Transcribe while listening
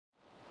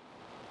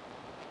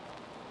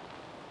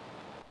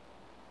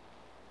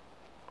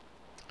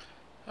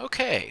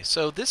Okay,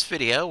 so this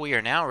video we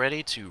are now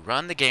ready to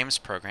run the games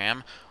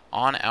program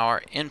on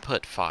our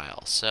input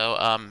file. So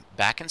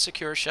back in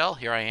Secure Shell,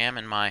 here I am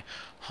in my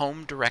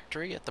home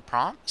directory at the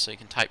prompt. So you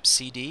can type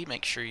cd,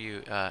 make sure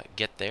you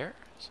get there.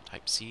 So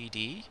type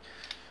cd,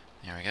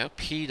 there we go,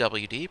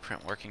 pwd,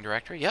 print working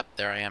directory. Yep,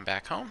 there I am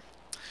back home.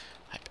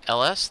 Type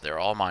ls, they're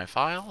all my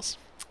files.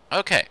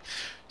 Okay,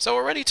 so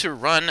we're ready to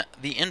run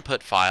the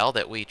input file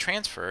that we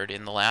transferred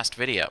in the last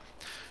video.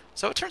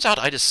 So it turns out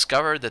I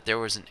discovered that there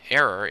was an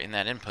error in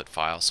that input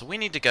file, so we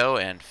need to go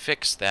and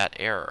fix that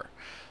error.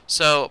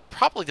 So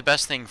probably the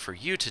best thing for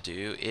you to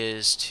do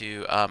is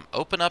to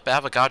open up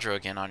Avogadro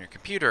again on your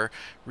computer,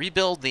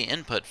 rebuild the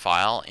input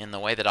file in the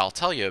way that I'll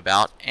tell you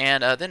about,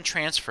 and then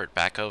transfer it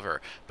back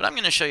over. But I'm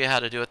going to show you how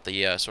to do it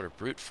the sort of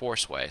brute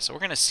force way. So we're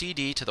going to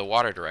cd to the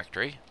water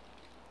directory,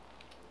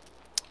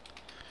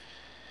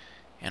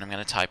 and I'm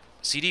going to type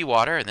cd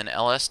water and then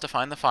ls to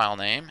find the file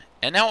name.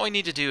 And now what we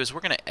need to do is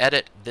we're going to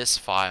edit this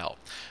file.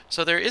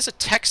 So there is a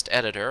text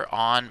editor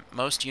on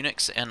most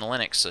Unix and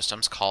Linux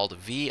systems called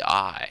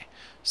vi.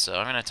 So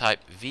I'm going to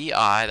type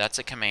vi, that's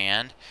a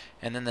command,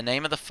 and then the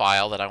name of the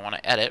file that I want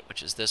to edit,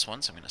 which is this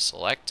one. So I'm going to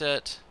select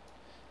it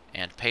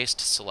and paste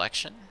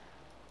selection.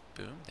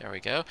 Boom, there we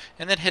go.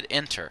 And then hit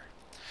enter.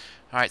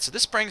 Alright, so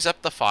this brings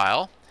up the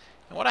file.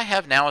 And what I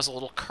have now is a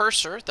little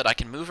cursor that I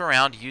can move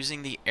around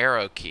using the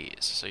arrow keys.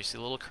 So you see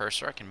the little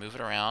cursor, I can move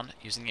it around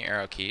using the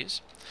arrow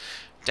keys.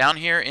 Down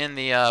here in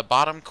the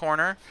bottom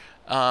corner,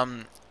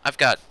 I've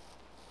got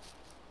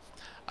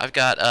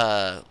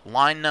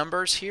line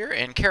numbers here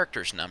and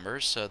characters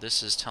numbers. So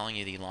this is telling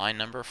you the line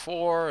number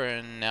 4,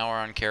 and now we're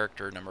on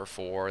character number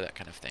 4, that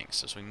kind of thing.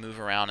 So as we move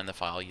around in the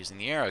file using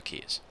the arrow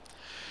keys.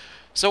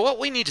 So what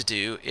we need to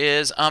do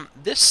is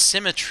this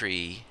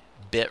symmetry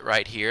bit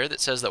right here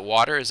that says that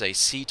water is a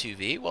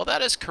C2V, well,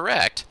 that is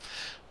correct.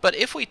 But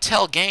if we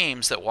tell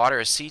games that water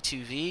is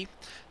C2V,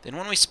 then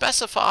when we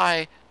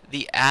specify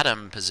the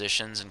atom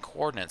positions and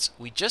coordinates,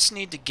 we just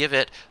need to give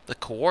it the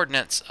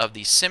coordinates of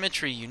the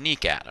symmetry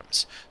unique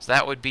atoms. So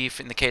that would be,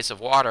 in the case of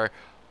water,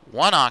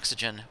 1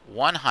 oxygen,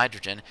 1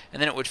 hydrogen, and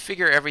then it would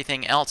figure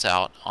everything else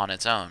out on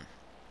its own.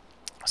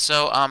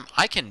 So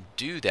I can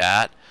do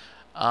that.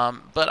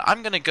 But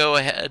I'm going to go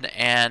ahead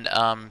and,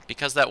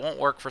 because that won't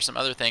work for some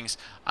other things,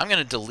 I'm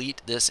going to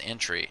delete this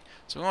entry.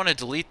 So we want to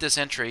delete this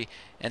entry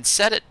and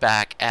set it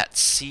back at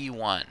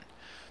C1.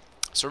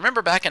 So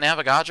remember back in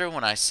Avogadro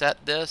when I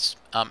set this,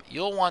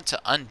 you'll want to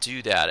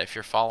undo that if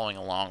you're following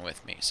along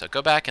with me. So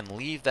go back and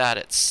leave that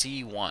at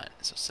C1.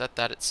 So set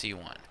that at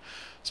C1.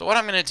 So what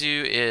I'm going to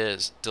do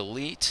is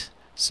delete.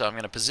 So I'm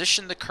going to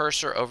position the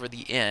cursor over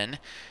the N,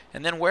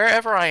 and then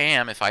wherever I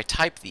am, if I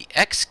type the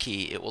X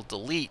key, it will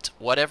delete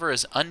whatever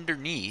is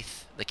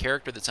underneath the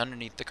character that's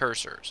underneath the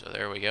cursor. So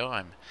there we go.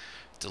 I'm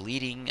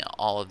deleting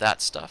all of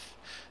that stuff.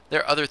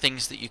 There are other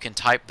things that you can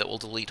type that will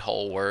delete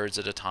whole words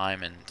at a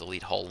time and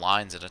delete whole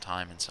lines at a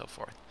time and so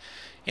forth.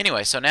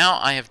 Anyway, so now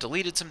I have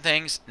deleted some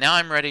things. Now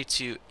I'm ready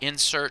to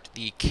insert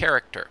the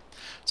character.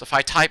 So if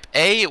I type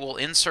A, it will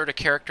insert a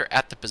character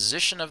at the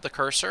position of the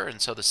cursor, and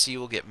so the C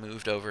will get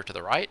moved over to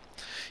the right.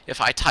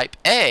 If I type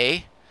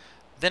A,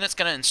 then it's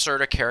going to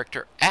insert a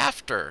character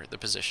after the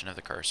position of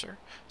the cursor.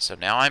 So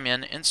now I'm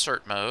in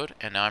insert mode,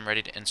 and now I'm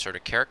ready to insert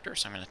a character.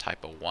 So I'm going to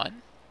type a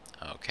 1.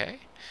 Okay.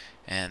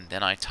 And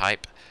then I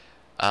type,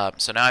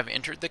 so now I've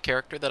entered the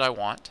character that I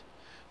want.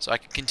 So I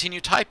could continue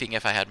typing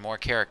if I had more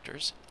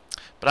characters.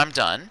 But I'm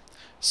done.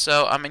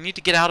 So I need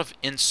to get out of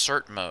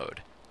insert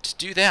mode. To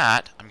do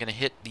that, I'm going to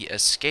hit the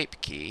escape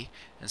key,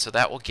 and so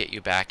that will get you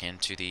back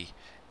into the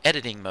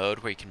editing mode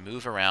where you can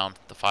move around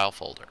the file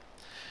folder.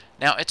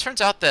 Now it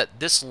turns out that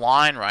this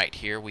line right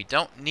here, we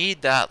don't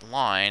need that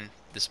line,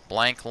 this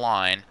blank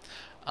line,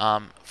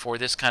 for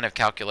this kind of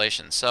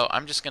calculation. So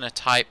I'm just going to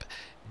type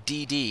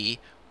DD,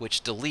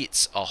 which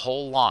deletes a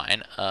whole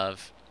line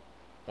of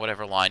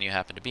whatever line you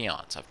happen to be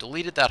on. So I've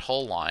deleted that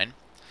whole line,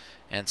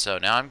 and so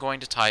now I'm going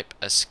to type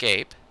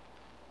escape.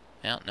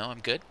 Well, no,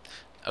 I'm good.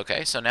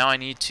 Okay, so now I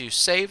need to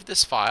save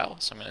this file.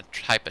 So I'm going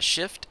to type a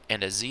shift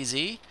and a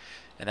ZZ,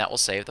 and that will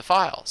save the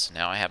file. So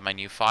now I have my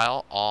new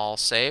file all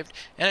saved,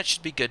 and it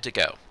should be good to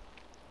go.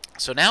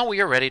 So now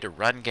we are ready to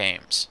run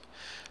games.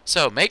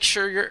 So make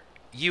sure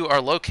you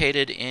are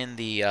located in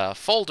the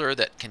folder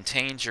that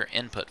contains your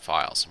input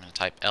file. So I'm going to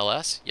type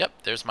ls.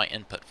 Yep, there's my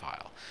input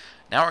file.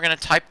 Now we're going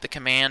to type the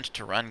command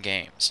to run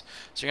games.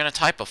 So you're going to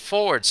type a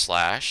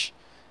 /usr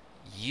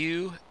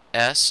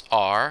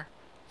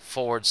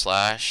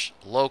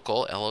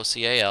 /local,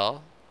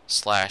 LOCAL,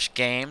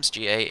 /games,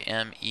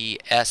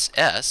 GAMESS,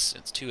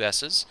 it's 2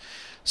 S's,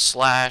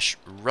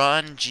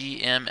 /run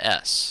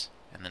GMS,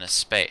 and then a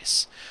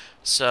space.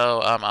 So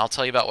I'll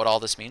tell you about what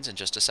all this means in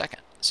just a second.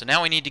 So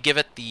now we need to give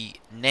it the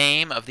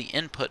name of the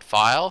input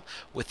file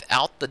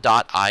without the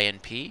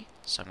 .inp.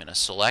 So I'm going to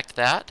select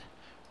that,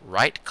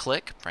 right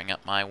click, bring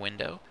up my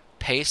window,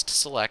 paste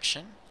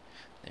selection,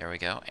 there we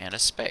go, and a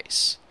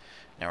space.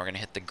 Now we're going to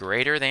hit the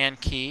greater than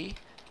key,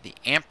 the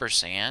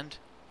ampersand,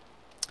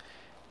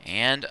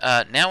 And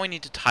now we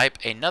need to type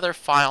another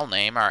file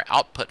name, our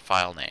output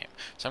file name.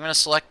 So I'm going to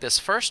select this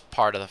first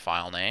part of the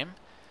file name,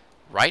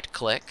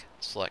 right-click,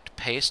 select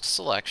Paste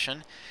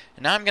Selection,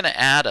 and now I'm going to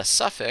add a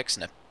suffix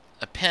and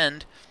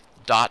append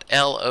 .log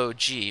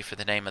for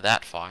the name of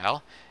that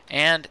file,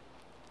 and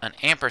an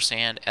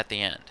ampersand at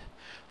the end.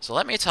 So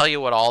let me tell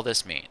you what all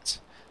this means.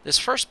 This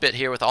first bit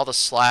here with all the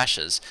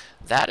slashes,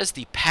 that is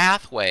the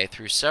pathway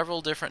through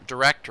several different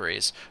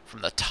directories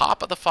from the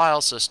top of the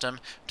file system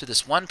to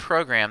this one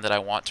program that I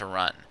want to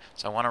run.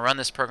 So I want to run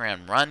this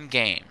program, Run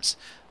Games.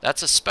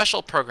 That's a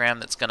special program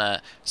that's going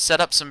to set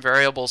up some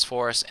variables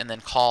for us and then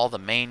call the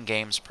main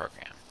games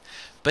program.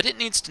 But it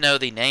needs to know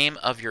the name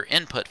of your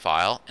input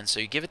file, and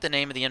so you give it the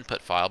name of the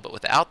input file, but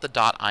without the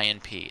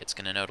 .inp. It's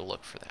going to know to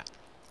look for that.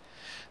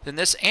 Then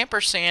this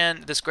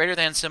ampersand, this greater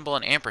than symbol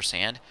and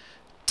ampersand,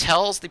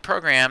 tells the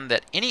program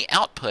that any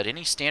output,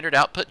 any standard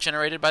output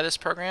generated by this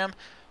program,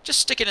 just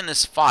stick it in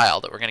this file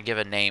that we're going to give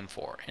a name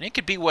for. And it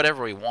could be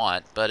whatever we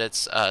want, but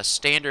it's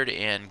standard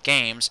in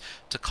games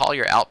to call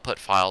your output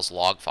files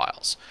log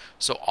files.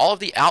 So all of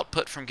the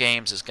output from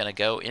games is going to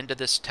go into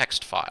this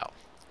text file.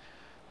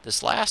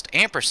 This last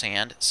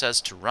ampersand says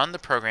to run the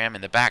program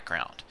in the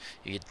background.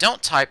 If you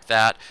don't type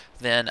that,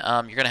 then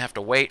you're going to have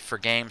to wait for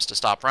games to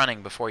stop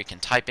running before you can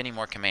type any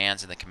more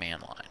commands in the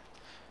command line.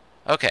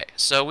 Okay,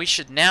 so we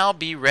should now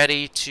be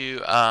ready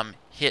to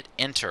hit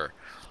enter.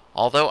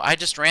 Although I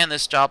just ran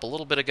this job a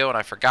little bit ago and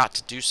I forgot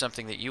to do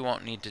something that you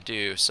won't need to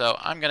do. So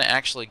I'm going to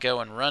actually go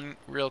and run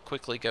real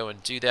quickly, go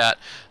and do that.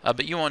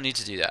 But you won't need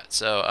to do that.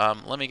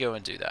 So let me go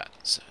and do that.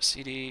 So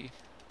cd.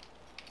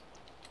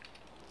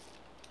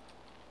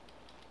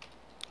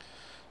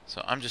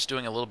 So I'm just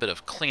doing a little bit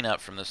of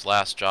cleanup from this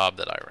last job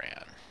that I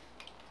ran.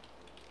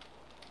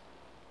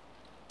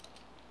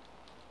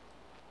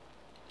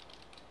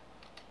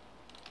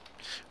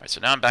 Alright, so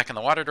now I'm back in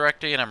the water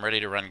directory and I'm ready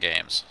to run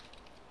games.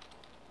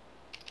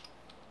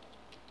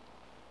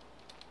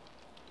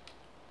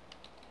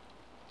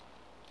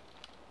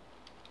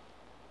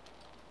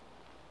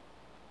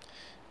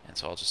 And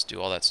so I'll just do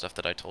all that stuff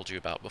that I told you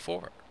about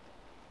before.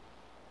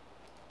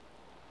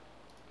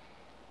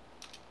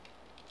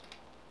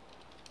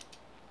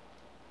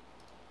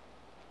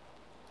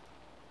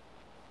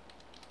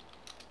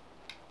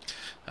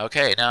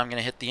 Okay, now I'm going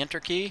to hit the enter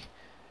key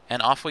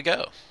and off we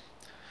go.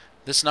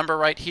 This number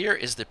right here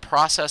is the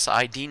process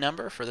ID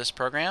number for this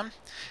program,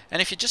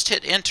 and if you just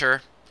hit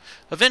enter,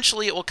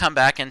 eventually it will come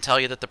back and tell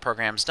you that the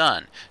program's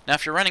done. Now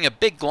if you're running a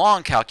big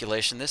long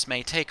calculation, this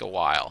may take a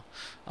while,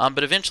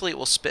 but eventually it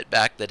will spit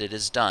back that it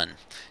is done.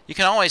 You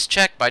can always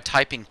check by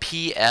typing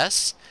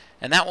PS,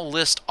 and that will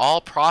list all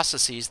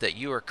processes that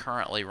you are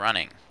currently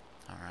running.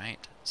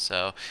 Alright,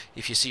 so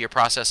if you see your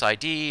process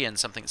ID and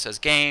something that says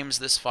games,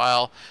 this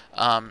file,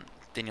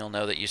 then you'll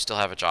know that you still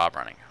have a job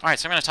running. Alright,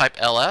 so I'm going to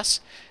type ls.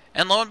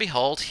 And lo and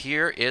behold,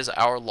 here is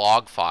our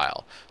log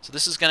file. So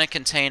this is going to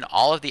contain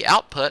all of the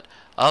output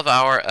of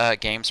our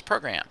games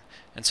program.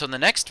 And so in the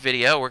next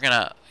video, we're going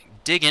to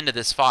dig into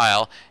this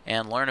file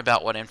and learn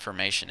about what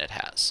information it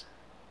has.